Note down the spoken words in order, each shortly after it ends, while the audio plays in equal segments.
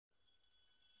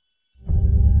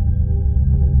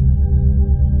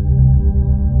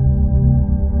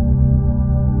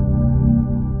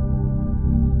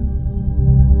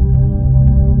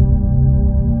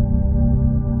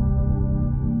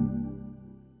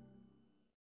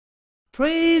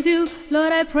Praise you,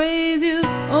 Lord, I praise you.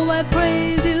 Oh, I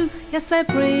praise you. Yes, I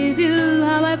praise you.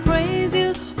 How I praise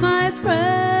you, my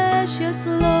precious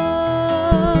Lord.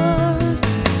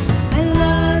 I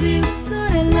love you,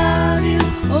 Lord, I love you.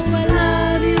 Oh, I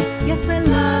love you. Yes, I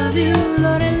love you,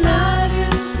 Lord, I love you,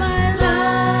 my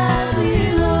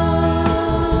lovely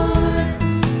Lord.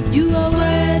 You are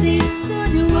worthy,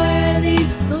 Lord, you're worthy.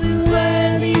 So you're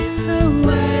worthy, so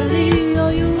worthy. Oh,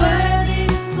 you're worthy,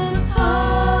 most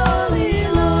holy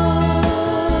Lord.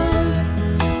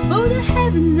 Oh, the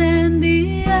heavens and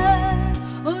the earth,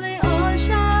 oh, they all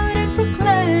shout and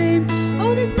proclaim,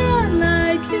 oh, there's none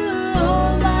like you,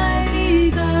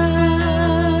 Almighty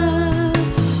God.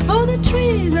 Oh, the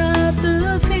trees of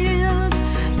the fields,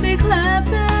 they clap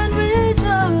and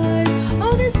rejoice,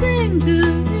 oh, they sing to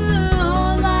you,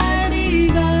 Almighty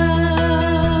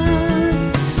God.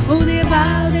 Oh, they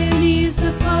bow their knees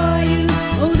before you,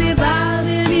 oh, they bow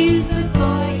their knees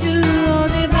before you, oh,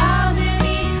 they bow their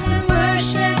knees and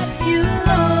worship you,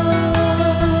 Lord.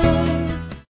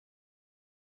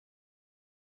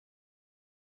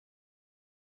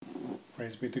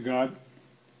 Praise be to God.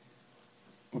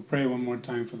 We'll pray one more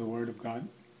time for the Word of God.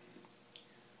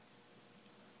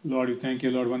 Lord, we thank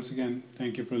you, Lord, once again.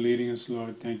 Thank you for leading us,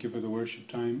 Lord. Thank you for the worship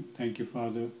time. Thank you,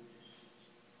 Father,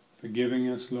 for giving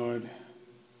us, Lord,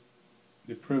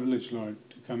 the privilege, Lord,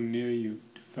 to come near you,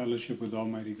 to fellowship with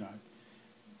Almighty God.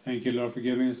 Thank you, Lord, for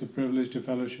giving us the privilege to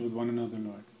fellowship with one another,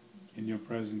 Lord, in your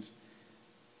presence.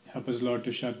 Help us, Lord,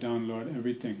 to shut down, Lord,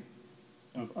 everything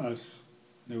of us,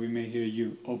 that we may hear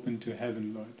you. Open to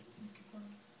heaven, Lord.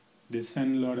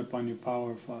 Descend, Lord, upon your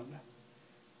power, Father,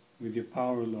 with your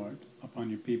power, Lord, upon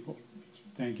your people.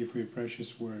 Thank you for your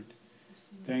precious word.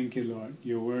 Thank you, Lord.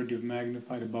 Your word you've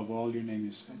magnified above all your name,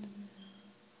 you said.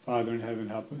 Father in heaven,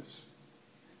 help us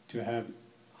to have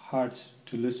hearts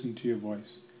to listen to your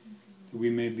voice, that we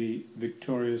may be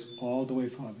victorious all the way,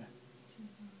 Father.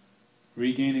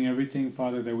 Regaining everything,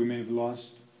 Father, that we may have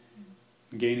lost,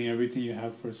 gaining everything you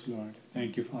have for us, Lord.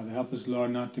 Thank you, Father. Help us,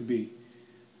 Lord, not to be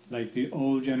like the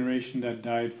old generation that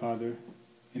died, Father,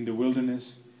 in the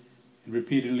wilderness. And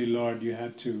repeatedly, Lord, you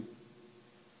had to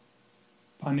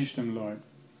punish them, Lord,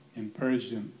 and purge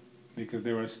them because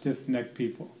they were a stiff-necked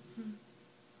people.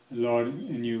 Lord,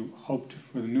 and you hoped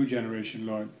for the new generation,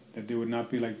 Lord, that they would not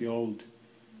be like the old.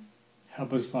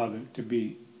 Help us, Father, to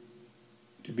be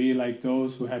like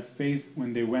those who had faith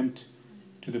when they went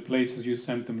to the places you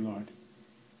sent them, Lord,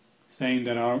 saying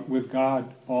that with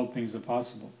God all things are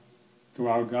possible. Through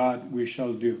our God we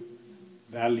shall do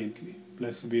valiantly.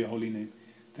 Blessed be your holy name.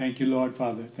 Thank you, Lord,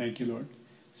 Father. Thank you, Lord.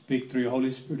 Speak through your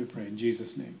Holy Spirit, I pray. In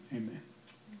Jesus' name, amen.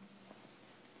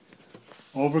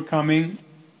 Overcoming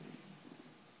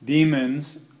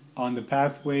demons on the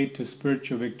pathway to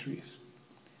spiritual victories.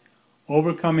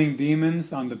 Overcoming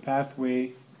demons on the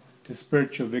pathway to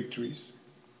spiritual victories.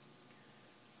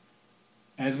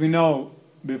 As we know,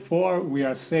 before we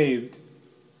are saved,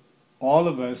 all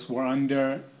of us were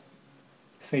under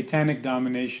satanic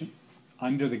domination,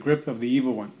 under the grip of the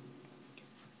evil one.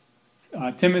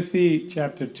 Timothy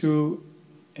chapter 2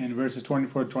 and verses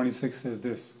 24-26 says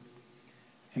this,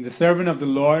 "And the servant of the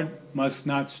Lord must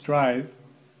not strive,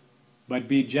 but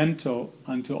be gentle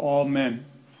unto all men,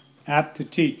 apt to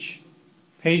teach,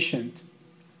 patient,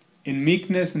 in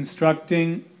meekness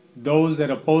instructing those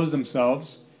that oppose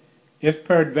themselves, if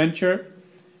peradventure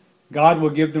God will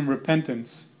give them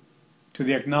repentance to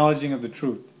the acknowledging of the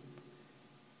truth,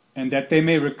 and that they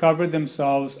may recover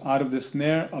themselves out of the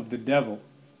snare of the devil,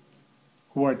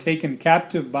 who are taken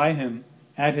captive by him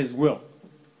at his will."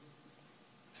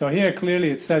 So here clearly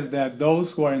it says that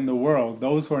those who are in the world,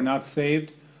 those who are not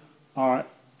saved, are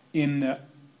in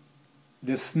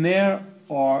the snare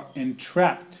or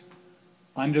entrapped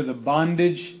under the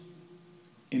bondage,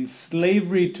 in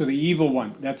slavery to the evil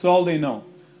one. That's all they know.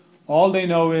 All they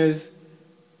know is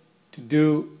to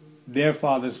do their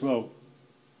father's will,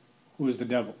 who is the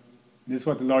devil. This is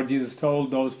what the Lord Jesus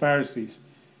told those Pharisees,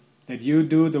 that you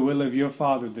do the will of your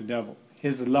father, the devil,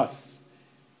 his lusts,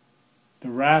 the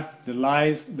wrath, the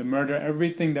lies, the murder,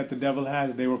 everything that the devil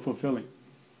has, they were fulfilling.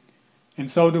 And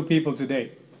so do people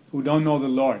today who don't know the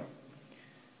Lord.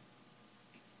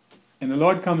 And the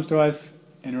Lord comes to us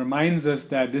and reminds us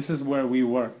that this is where we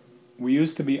were. We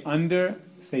used to be under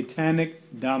satanic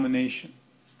domination.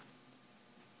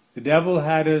 The devil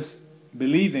had us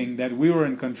believing that we were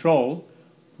in control,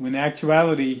 when in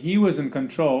actuality he was in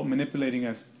control, manipulating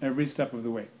us every step of the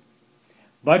way.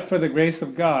 But for the grace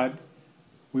of God,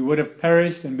 we would have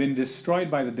perished and been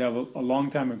destroyed by the devil a long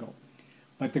time ago.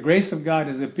 But the grace of God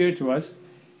has appeared to us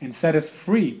and set us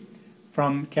free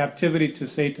from captivity to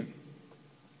Satan.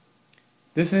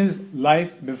 This is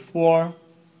life before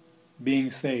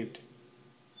being saved.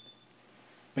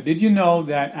 But did you know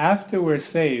that after we're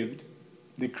saved,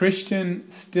 the Christian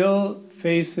still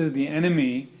faces the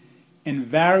enemy in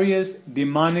various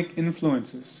demonic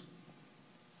influences?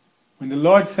 When the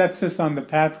Lord sets us on the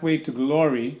pathway to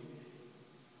glory,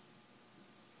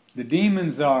 the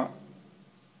demons are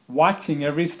watching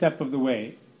every step of the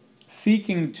way,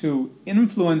 seeking to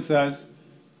influence us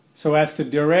so as to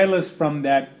derail us from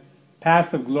that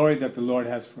path of glory that the Lord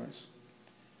has for us.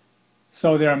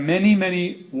 So there are many,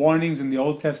 many warnings in the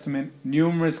Old Testament,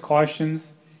 numerous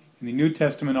cautions in the New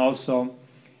Testament also,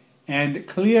 and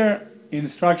clear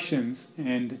instructions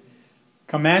and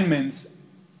commandments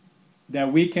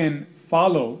that we can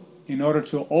follow in order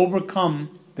to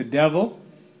overcome the devil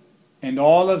and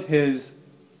all of his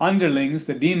underlings,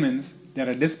 the demons that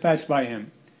are dispatched by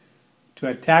him to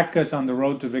attack us on the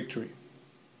road to victory.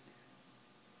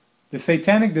 The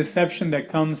satanic deception that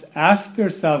comes after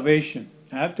salvation,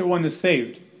 after one is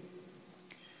saved,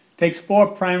 takes four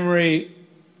primary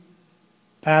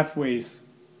pathways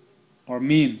or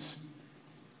means.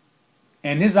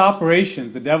 And his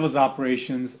operations, the devil's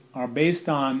operations, are based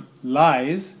on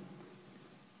lies,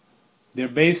 they're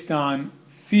based on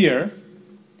fear,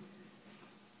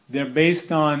 they're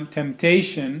based on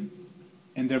temptation,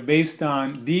 and they're based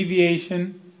on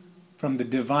deviation from the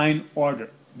divine order.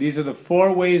 These are the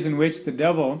four ways in which the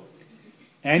devil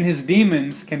and his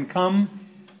demons can come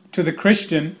to the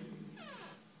Christian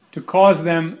to cause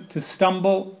them to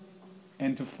stumble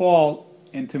and to fall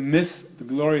and to miss the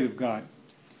glory of God.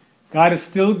 God has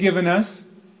still given us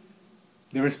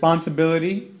the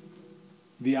responsibility,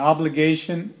 the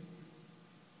obligation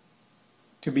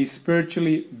to be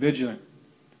spiritually vigilant,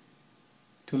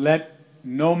 to let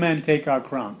no man take our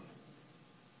crown,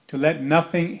 to let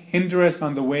nothing hinder us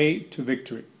on the way to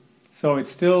victory. So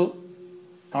it's still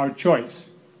our choice.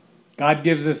 God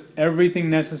gives us everything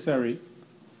necessary,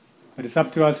 but it's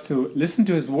up to us to listen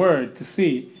to his word to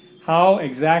see how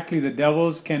exactly the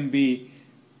devils can be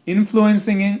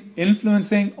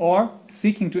influencing or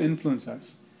seeking to influence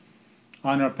us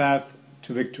on our path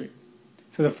to victory.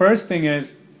 So the first thing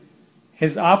is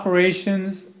his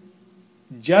operations,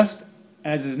 just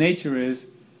as his nature is,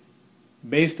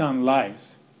 based on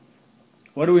lies.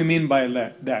 What do we mean by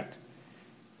that?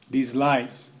 These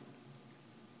lies.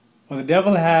 Well, the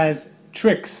devil has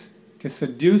tricks to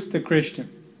seduce the Christian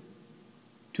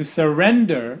to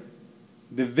surrender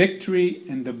the victory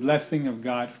and the blessing of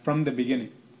God from the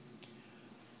beginning.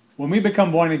 When we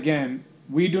become born again,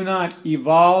 we do not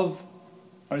evolve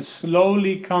or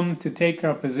slowly come to take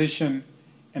our position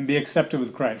and be accepted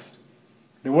with Christ.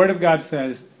 The Word of God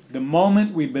says, the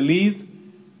moment we believe,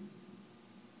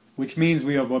 which means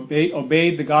we have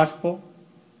obeyed the gospel,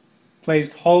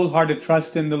 placed wholehearted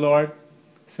trust in the Lord,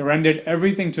 surrendered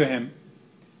everything to him,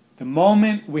 the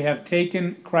moment we have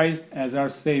taken Christ as our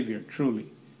Savior, truly,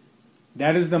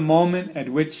 that is the moment at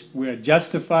which we are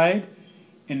justified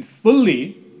and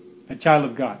fully a child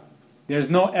of God. There's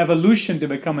no evolution to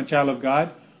become a child of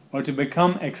God or to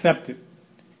become accepted.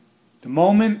 The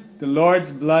moment the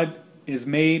Lord's blood is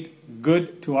made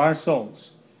good to our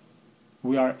souls,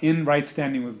 we are in right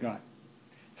standing with God.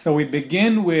 So we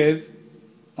begin with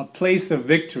a place of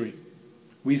victory.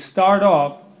 We start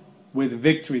off with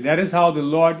victory. That is how the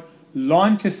Lord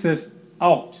launches us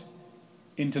out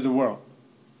into the world.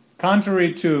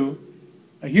 Contrary to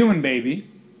a human baby,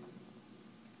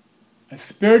 a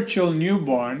spiritual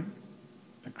newborn,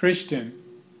 a Christian,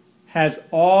 has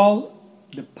all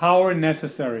the power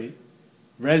necessary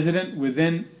resident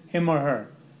within him or her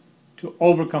to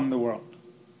overcome the world.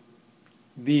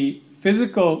 The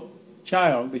physical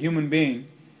child, the human being,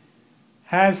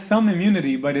 has some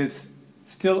immunity, but it's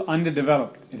still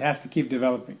underdeveloped. It has to keep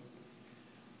developing.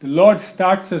 The Lord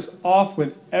starts us off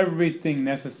with everything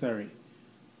necessary.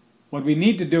 What we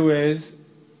need to do is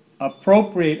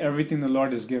appropriate everything the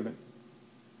Lord has given.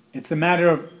 It's a matter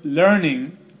of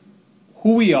learning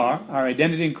who we are, our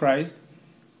identity in Christ,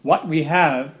 what we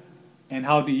have, and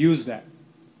how to use that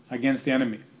against the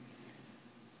enemy.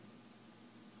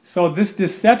 So this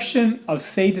deception of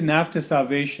Satan after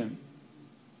salvation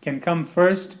can come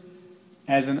first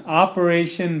as an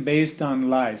operation based on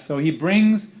lies. So he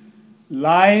brings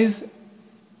lies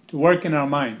to work in our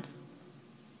mind,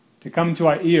 to come to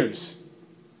our ears.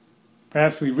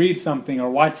 Perhaps we read something or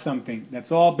watch something.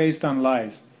 That's all based on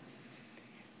lies.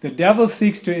 The devil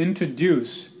seeks to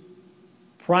introduce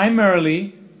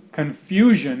primarily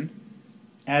confusion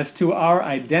as to our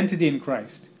identity in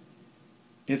Christ.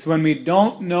 It's when we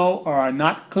don't know or are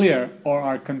not clear or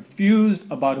are confused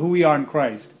about who we are in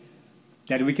Christ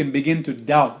that we can begin to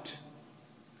doubt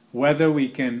whether we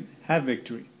can have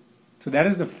victory. So that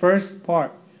is the first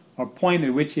part or point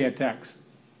at which he attacks.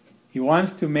 He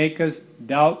wants to make us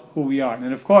doubt who we are.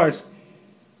 And of course,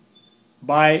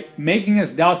 by making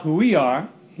us doubt who we are,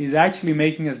 he's actually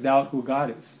making us doubt who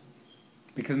God is.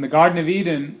 Because in the Garden of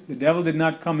Eden, the devil did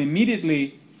not come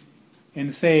immediately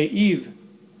and say, Eve,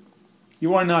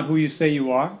 you are not who you say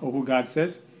you are, or who God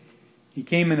says. He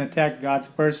came and attacked God's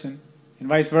person, and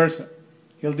vice versa.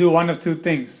 He'll do one of two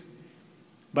things.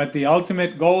 But the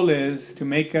ultimate goal is to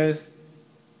make us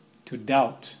to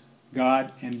doubt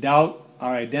God and doubt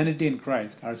our identity in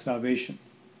Christ, our salvation.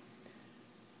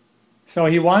 So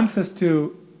he wants us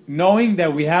to, knowing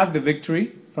that we have the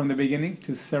victory from the beginning,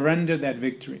 to surrender that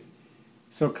victory.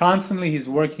 So constantly he's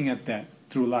working at that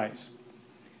through lies.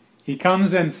 He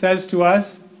comes and says to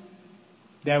us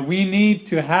that we need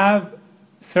to have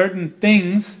certain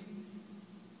things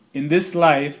in this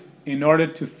life in order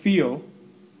to feel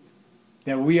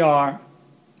that we are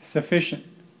sufficient.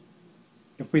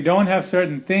 If we don't have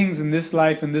certain things in this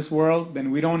life, in this world,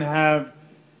 then we don't have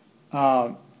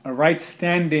a right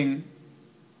standing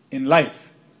in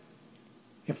life.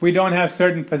 If we don't have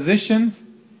certain positions,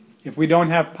 if we don't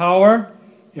have power,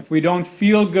 if we don't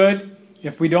feel good,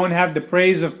 if we don't have the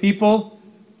praise of people,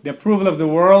 the approval of the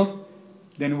world,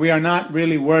 then we are not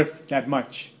really worth that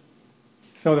much.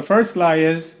 So the first lie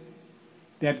is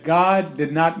that God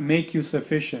did not make you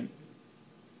sufficient.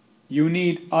 You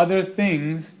need other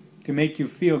things to make you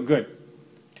feel good,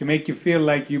 to make you feel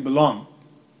like you belong.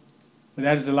 But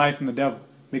that is a lie from the devil.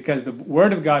 Because the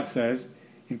Word of God says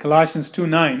in Colossians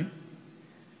 2:9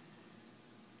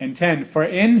 and 10, for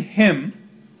in him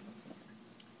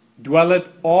dwelleth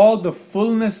all the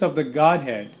fullness of the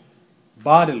Godhead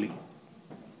bodily,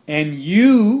 and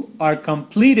you are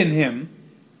complete in him,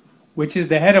 which is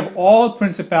the head of all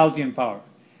principality and power.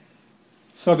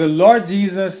 So the Lord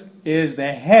Jesus is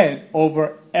the head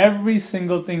over every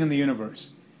single thing in the universe.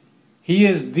 He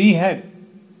is the head.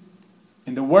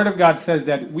 And the Word of God says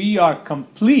that we are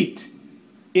complete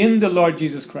in the Lord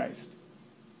Jesus Christ.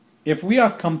 If we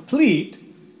are complete,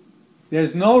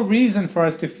 there's no reason for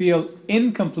us to feel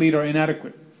incomplete or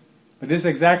inadequate. But this is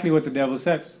exactly what the devil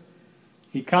says.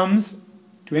 He comes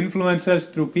to influence us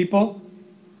through people,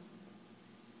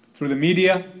 through the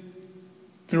media,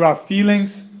 through our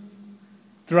feelings,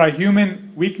 through our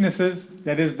human weaknesses,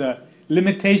 that is the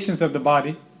limitations of the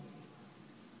body,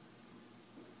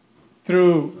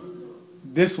 through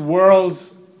this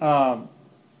world's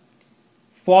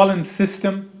fallen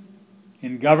system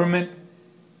in government,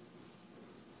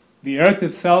 the earth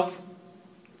itself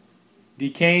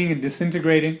decaying and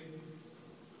disintegrating.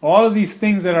 All of these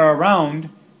things that are around,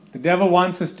 the devil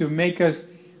wants to make us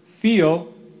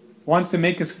feel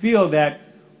that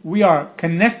we are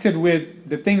connected with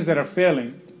the things that are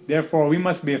failing. Therefore, we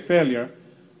must be a failure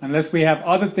unless we have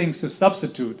other things to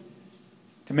substitute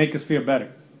to make us feel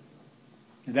better.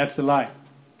 And that's a lie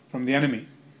from the enemy.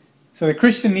 So the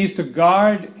Christian needs to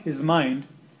guard his mind.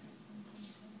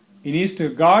 He needs to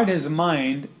guard his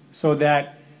mind so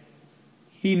that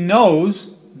he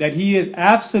knows that he is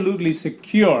absolutely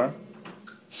secure.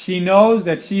 She knows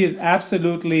that she is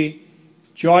absolutely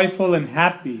joyful and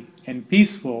happy and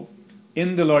peaceful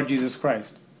in the Lord Jesus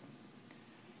Christ.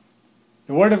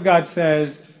 The Word of God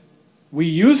says we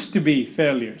used to be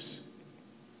failures.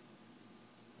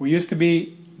 We used to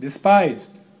be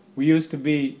despised. We used to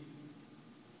be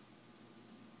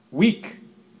weak.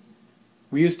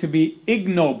 We used to be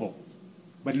ignoble.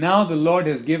 But now the Lord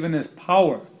has given us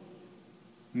power,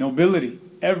 nobility,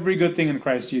 every good thing in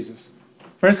Christ Jesus.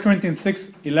 1 Corinthians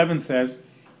 6:11 says,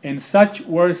 and such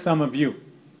were some of you.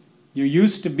 You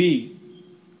used to be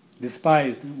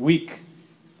despised, weak,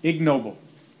 ignoble,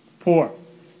 poor.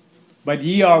 But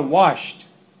ye are washed,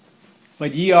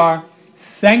 but ye are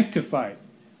sanctified,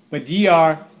 but ye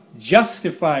are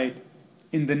justified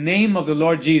in the name of the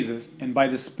Lord Jesus and by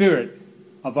the Spirit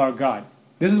of our God.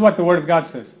 This is what the Word of God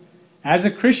says. As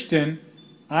a Christian,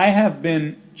 I have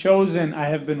been chosen, I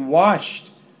have been washed,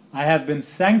 I have been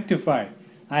sanctified,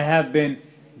 I have been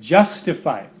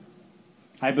justified.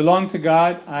 I belong to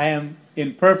God, I am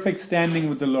in perfect standing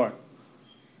with the Lord.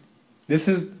 This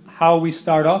is how we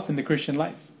start off in the Christian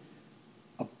life.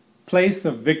 A place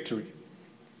of victory.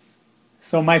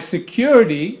 So my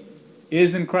security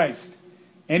is in Christ.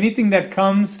 Anything that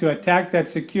comes to attack that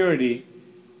security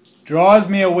draws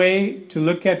me away to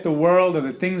look at the world or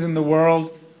the things in the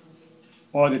world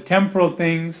or the temporal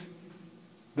things.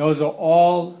 Those are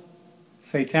all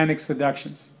satanic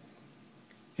seductions.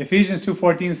 Ephesians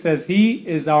 2:14 says, He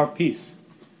is our peace.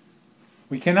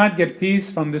 We cannot get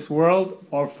peace from this world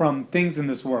or from things in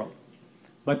this world.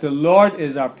 But the Lord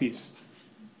is our peace.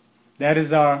 That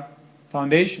is our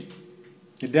foundation.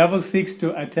 The devil seeks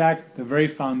to attack the very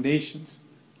foundations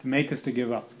to make us to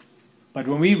give up. But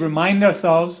when we remind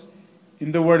ourselves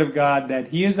in the Word of God that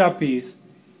He is our peace,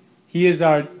 He is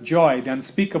our joy, the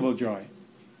unspeakable joy.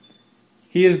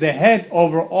 He is the head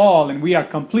over all and we are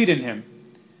complete in Him.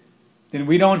 Then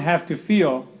we don't have to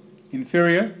feel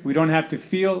inferior. We don't have to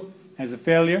feel as a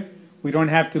failure. We don't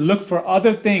have to look for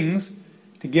other things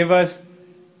to give us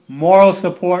moral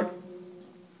support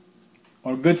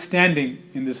or good standing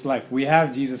in this life. We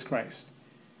have Jesus Christ.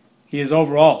 He is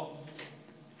over all.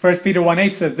 1 Peter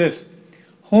 1:8 says this,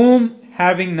 whom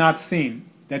having not seen,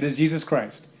 that is Jesus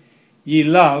Christ, ye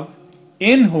love,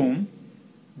 in whom,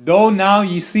 though now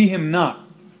ye see Him not,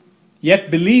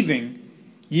 yet believing,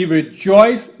 ye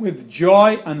rejoice with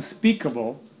joy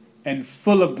unspeakable and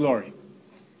full of glory.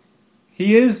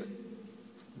 He is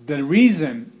the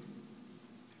reason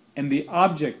and the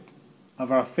object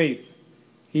of our faith.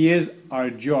 He is our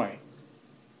joy.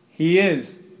 He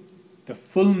is the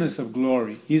fullness of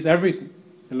glory. He's everything.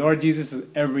 The Lord Jesus is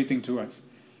everything to us.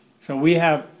 So we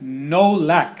have no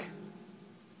lack,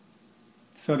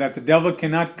 so that the devil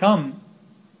cannot come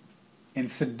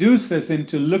and seduce us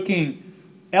into looking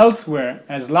elsewhere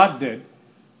as Lot did.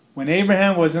 When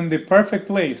Abraham was in the perfect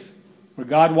place where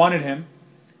God wanted him,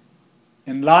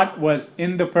 and Lot was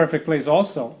in the perfect place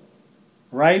also,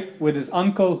 right, with his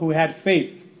uncle who had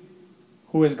faith,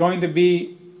 who was going to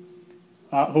be,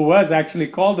 who was actually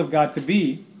called of God to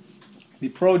be the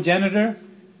progenitor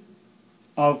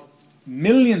of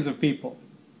millions of people,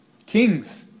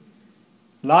 kings.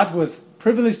 Lot was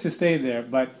privileged to stay there,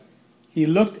 but he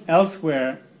looked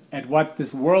elsewhere at what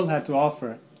this world had to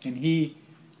offer, and he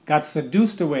got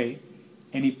seduced away,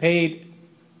 and he paid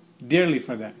dearly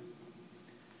for that.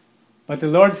 But the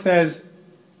Lord says,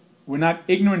 we're not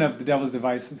ignorant of the devil's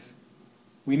devices.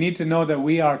 We need to know that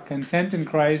we are content in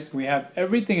Christ. We have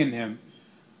everything in Him.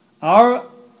 Our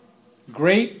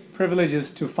great privilege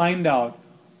is to find out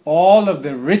all of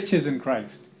the riches in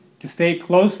Christ, to stay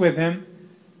close with Him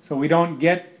so we don't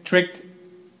get tricked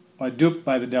or duped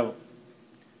by the devil.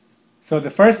 So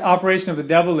the first operation of the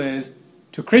devil is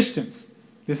to Christians.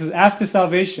 This is after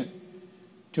salvation,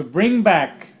 to bring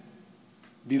back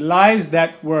the lies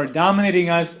that were dominating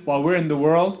us while we're in the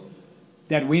world,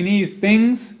 that we need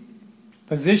things,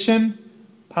 position,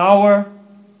 power,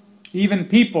 even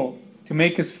people to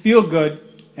make us feel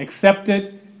good,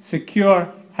 accepted,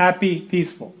 secure, happy,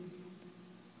 peaceful.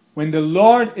 When the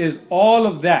Lord is all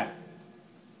of that,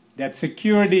 that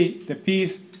security, the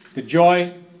peace, the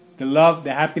joy, the love,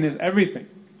 the happiness, everything,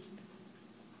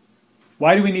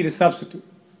 why do we need a substitute?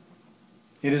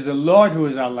 It is the Lord who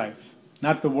is our life,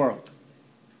 not the world.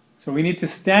 So we need to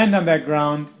stand on that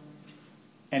ground,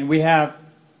 and we have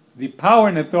the power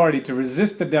and authority to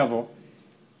resist the devil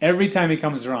every time he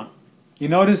comes around. You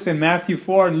notice in Matthew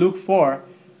 4 and Luke 4,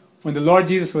 when the Lord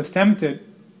Jesus was tempted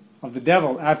of the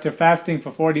devil after fasting for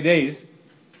 40 days,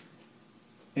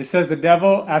 it says the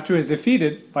devil, after he was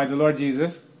defeated by the Lord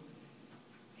Jesus,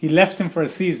 he left him for a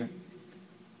season.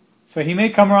 So he may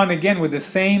come around again with the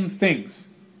same things,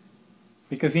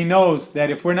 because he knows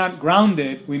that if we're not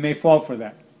grounded, we may fall for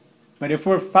that. But if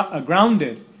we're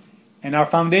grounded, and our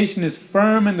foundation is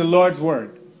firm in the Lord's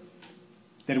Word,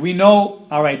 that we know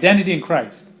our identity in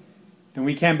Christ, then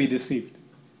we can't be deceived.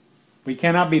 We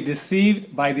cannot be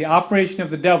deceived by the operation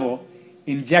of the devil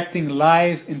injecting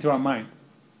lies into our mind.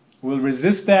 We'll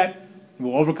resist that, and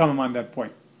we'll overcome him on that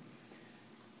point.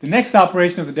 The next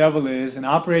operation of the devil is an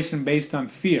operation based on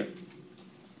fear.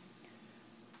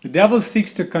 The devil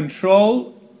seeks to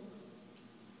control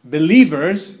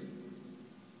believers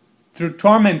through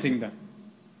tormenting them.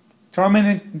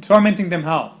 Tormenting them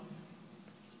how?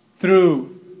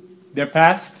 Through their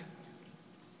past,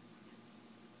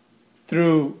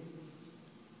 through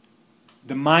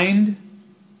the mind,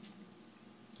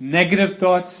 negative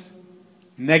thoughts,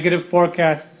 negative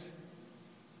forecasts.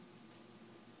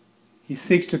 He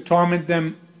seeks to torment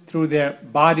them through their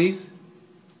bodies,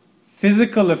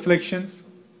 physical afflictions.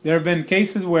 There have been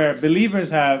cases where believers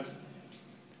have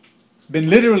been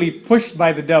literally pushed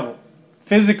by the devil,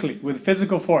 physically, with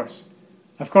physical force.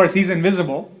 Of course, he's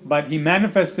invisible, but he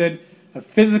manifested a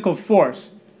physical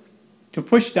force to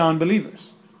push down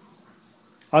believers.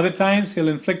 Other times, he'll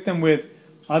inflict them with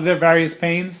other various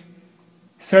pains,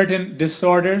 certain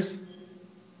disorders,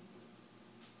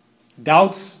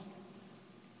 doubts.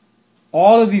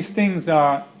 All of these things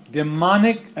are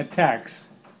demonic attacks,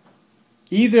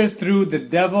 either through the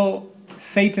devil,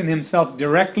 Satan himself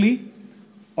directly,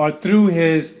 or through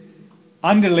his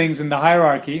underlings in the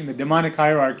hierarchy, in the demonic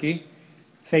hierarchy,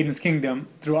 Satan's kingdom,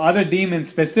 through other demons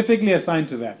specifically assigned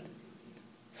to that.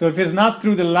 So if it's not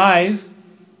through the lies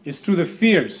is through the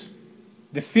fears,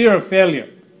 the fear of failure,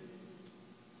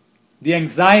 the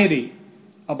anxiety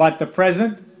about the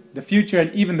present, the future,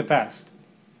 and even the past.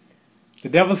 The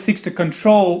devil seeks to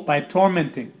control by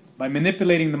tormenting, by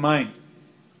manipulating the mind.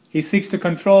 He seeks to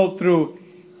control through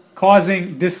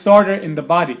causing disorder in the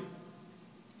body.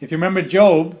 If you remember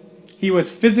Job, he was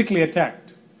physically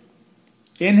attacked.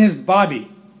 In his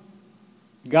body,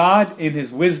 God, in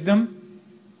his wisdom,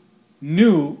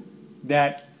 knew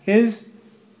that his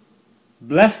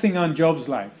blessing on Job's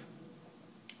life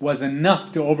was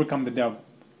enough to overcome the devil.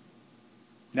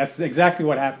 That's exactly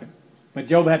what happened. But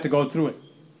Job had to go through it.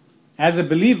 As a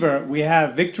believer, we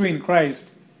have victory in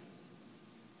Christ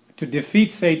to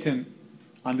defeat Satan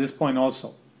on this point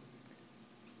also.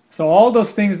 So all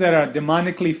those things that are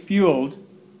demonically fueled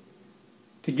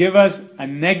to give us a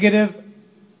negative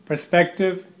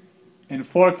perspective and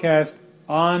forecast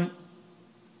on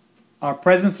our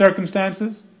present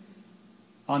circumstances,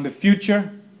 on the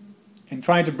future, and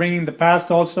trying to bring in the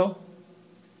past also.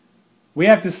 We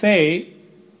have to say,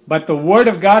 but the Word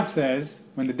of God says,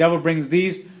 when the devil brings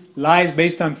these lies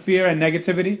based on fear and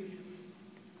negativity,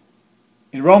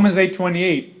 in Romans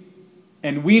 8:28,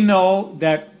 and we know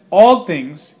that all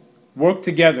things work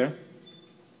together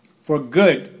for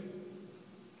good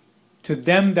to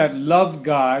them that love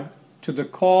God, to the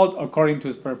called according to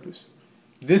his purpose.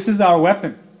 This is our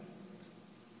weapon.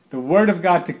 The Word of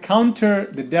God to counter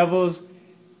the devil's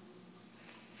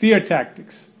fear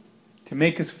tactics, to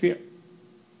make us fear.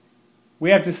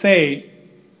 We have to say,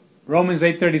 Romans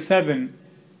 8:37,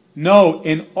 no,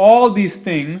 in all these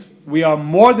things we are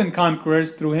more than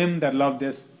conquerors through him that loved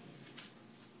us,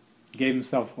 gave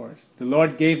himself for us. The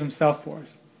Lord gave himself for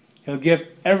us. He'll give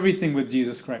everything with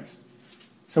Jesus Christ.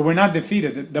 So we're not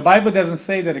defeated. The Bible doesn't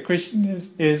say that a Christian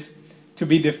is to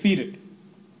be defeated.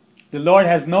 The Lord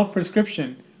has no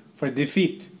prescription for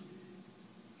defeat.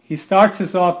 He starts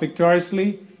us off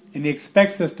victoriously, and he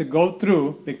expects us to go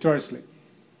through victoriously.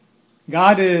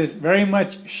 God is very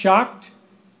much shocked,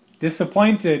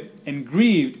 disappointed, and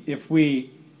grieved if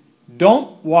we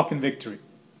don't walk in victory.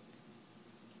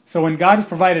 So when God has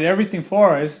provided everything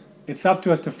for us, it's up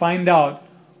to us to find out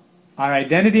our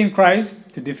identity in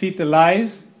Christ, to defeat the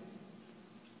lies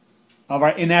of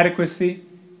our inadequacy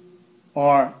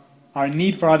or our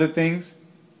need for other things.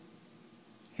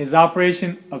 His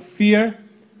operation of fear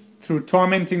through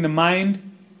tormenting the mind,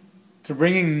 through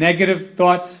bringing negative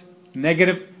thoughts,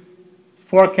 negative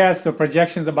forecasts or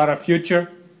projections about our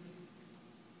future,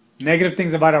 negative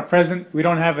things about our present. We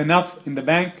don't have enough in the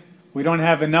bank. We don't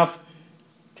have enough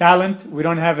talent. We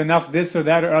don't have enough this or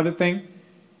that or other thing.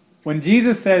 When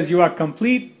Jesus says you are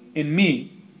complete in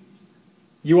me,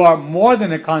 you are more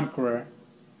than a conqueror.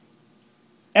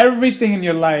 Everything in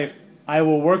your life, I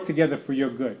will work together for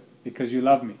your good because you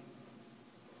love me.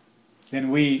 Then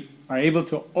we are able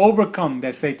to overcome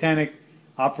that satanic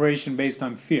operation based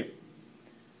on fear.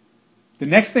 The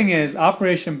next thing is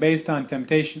operation based on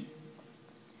temptation.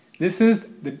 This is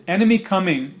the enemy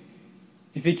coming.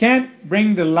 If he can't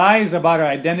bring the lies about our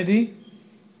identity,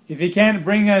 if he can't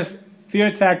bring us fear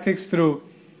tactics through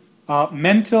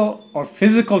mental or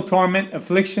physical torment,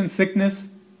 affliction, sickness,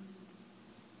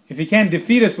 if he can't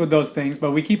defeat us with those things,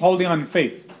 but we keep holding on in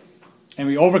faith, and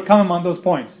we overcome him on those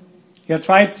points, he'll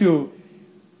try to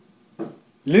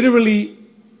literally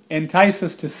entice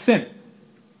us to sin,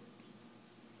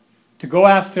 to go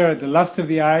after the lust of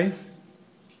the eyes,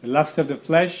 the lust of the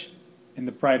flesh, and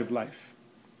the pride of life.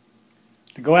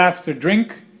 To go after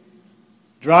drink,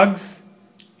 drugs,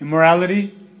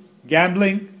 immorality,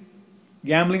 gambling,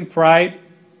 pride,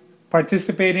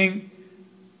 participating,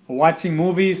 watching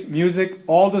movies, music,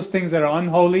 all those things that are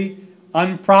unholy,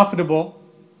 unprofitable,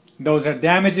 those are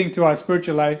damaging to our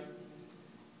spiritual life.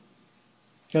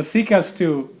 He'll seek us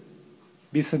to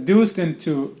be seduced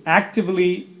into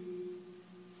actively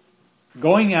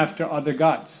going after other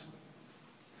gods.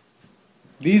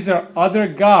 These are other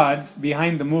gods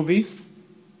behind the movies.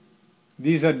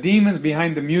 These are demons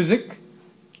behind the music,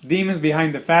 demons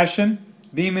behind the fashion,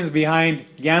 demons behind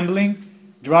gambling,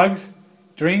 drugs,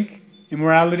 drink,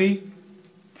 immorality,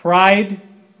 pride,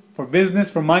 for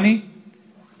business, for money.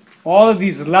 All of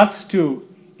these lusts to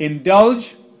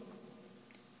indulge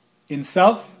in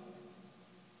self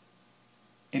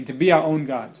and to be our own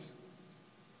gods,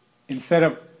 instead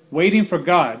of waiting for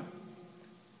God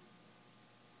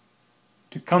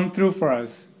to come through for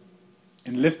us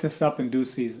and lift us up in due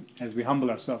season as we humble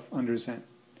ourselves under his hand.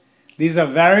 These are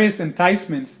various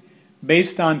enticements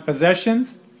based on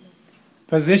possessions,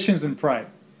 positions, and pride.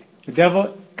 The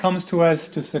devil comes to us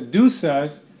to seduce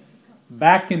us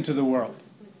back into the world.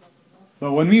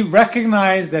 But when we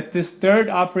recognize that this third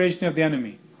operation of the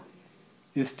enemy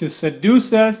is to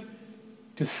seduce us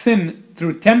to sin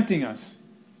through tempting us,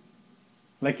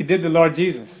 like he did the Lord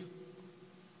Jesus,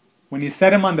 when he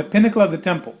set him on the pinnacle of the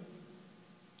temple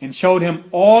and showed him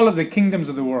all of the kingdoms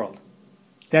of the world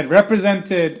that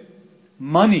represented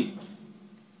money,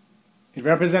 it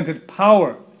represented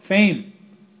power, fame.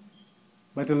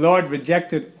 But the Lord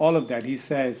rejected all of that. He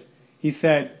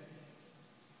said,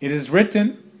 "It is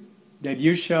written that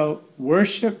you shall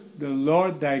worship the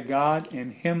Lord thy God,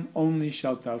 and him only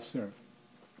shalt thou serve."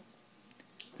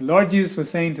 The Lord Jesus was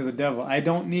saying to the devil, I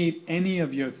don't need any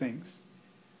of your things.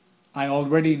 I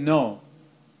already know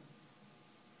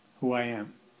who I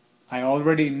am. I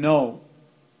already know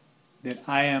that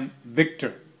I am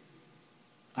victor.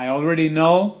 I already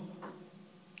know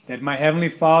that my Heavenly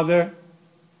Father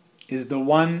is the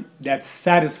one that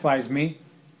satisfies me.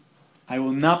 I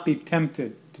will not be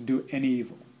tempted to do any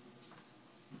evil.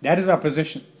 That is our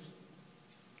position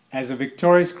as a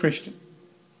victorious Christian.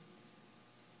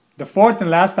 The fourth and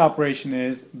last operation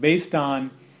is based on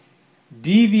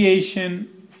deviation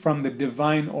from the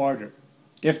divine order.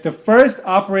 If the first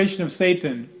operation of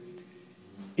Satan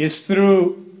is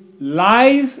through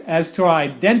lies as to our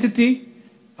identity,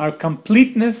 our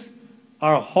completeness,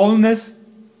 our wholeness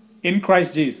in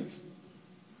Christ Jesus,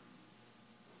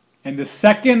 and the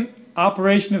second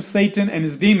operation of Satan and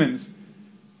his demons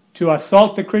to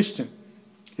assault the Christian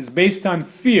is based on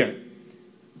fear,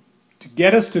 to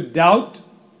get us to doubt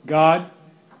God,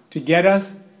 to get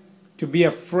us to be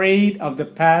afraid of the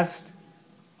past,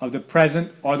 of the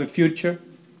present, or the future,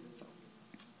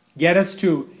 get us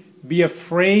to be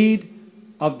afraid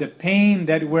of the pain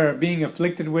that we're being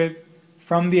afflicted with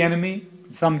from the enemy,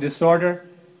 some disorder,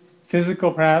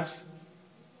 physical perhaps,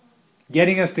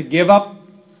 getting us to give up,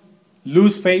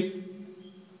 lose faith.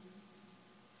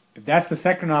 If that's the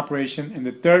second operation. And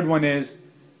the third one is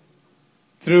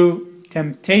through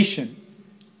temptation,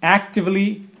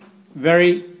 actively,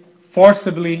 very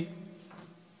forcibly,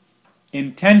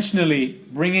 intentionally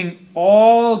bringing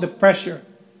all the pressure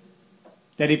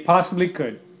that he possibly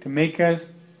could to make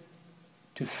us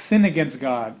to sin against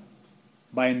God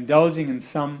by indulging in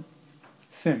some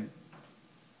sin,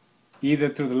 either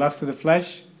through the lust of the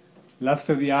flesh, lust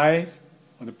of the eyes,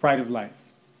 or the pride of life.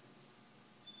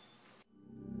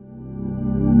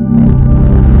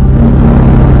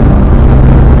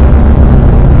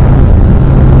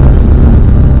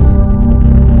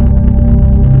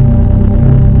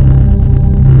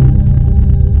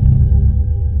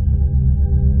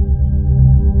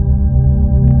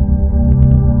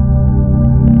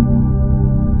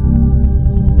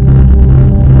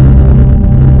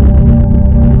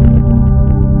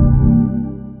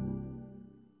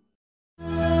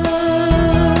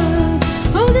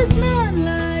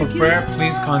 Prayer,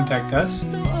 please contact us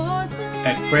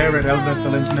at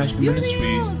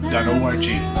prayer@lbethelinterntionalministries.org.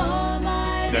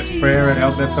 That's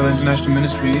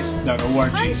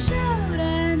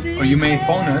prayer@lbethelinterntionalministries.org. Or you may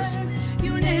phone us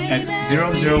at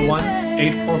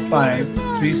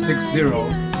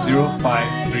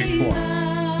 001-845-360-0534.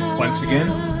 Once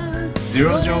again,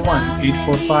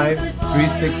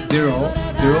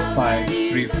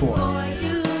 001-845-360-0534.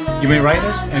 You may write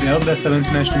us at El Bethel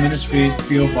International Ministries,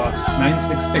 P.O. Box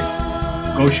 966,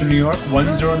 Goshen, New York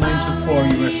 10924,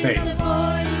 USA.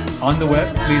 On the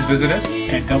web, please visit us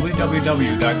at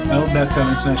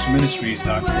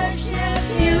www.elbethelinternationalministries.org.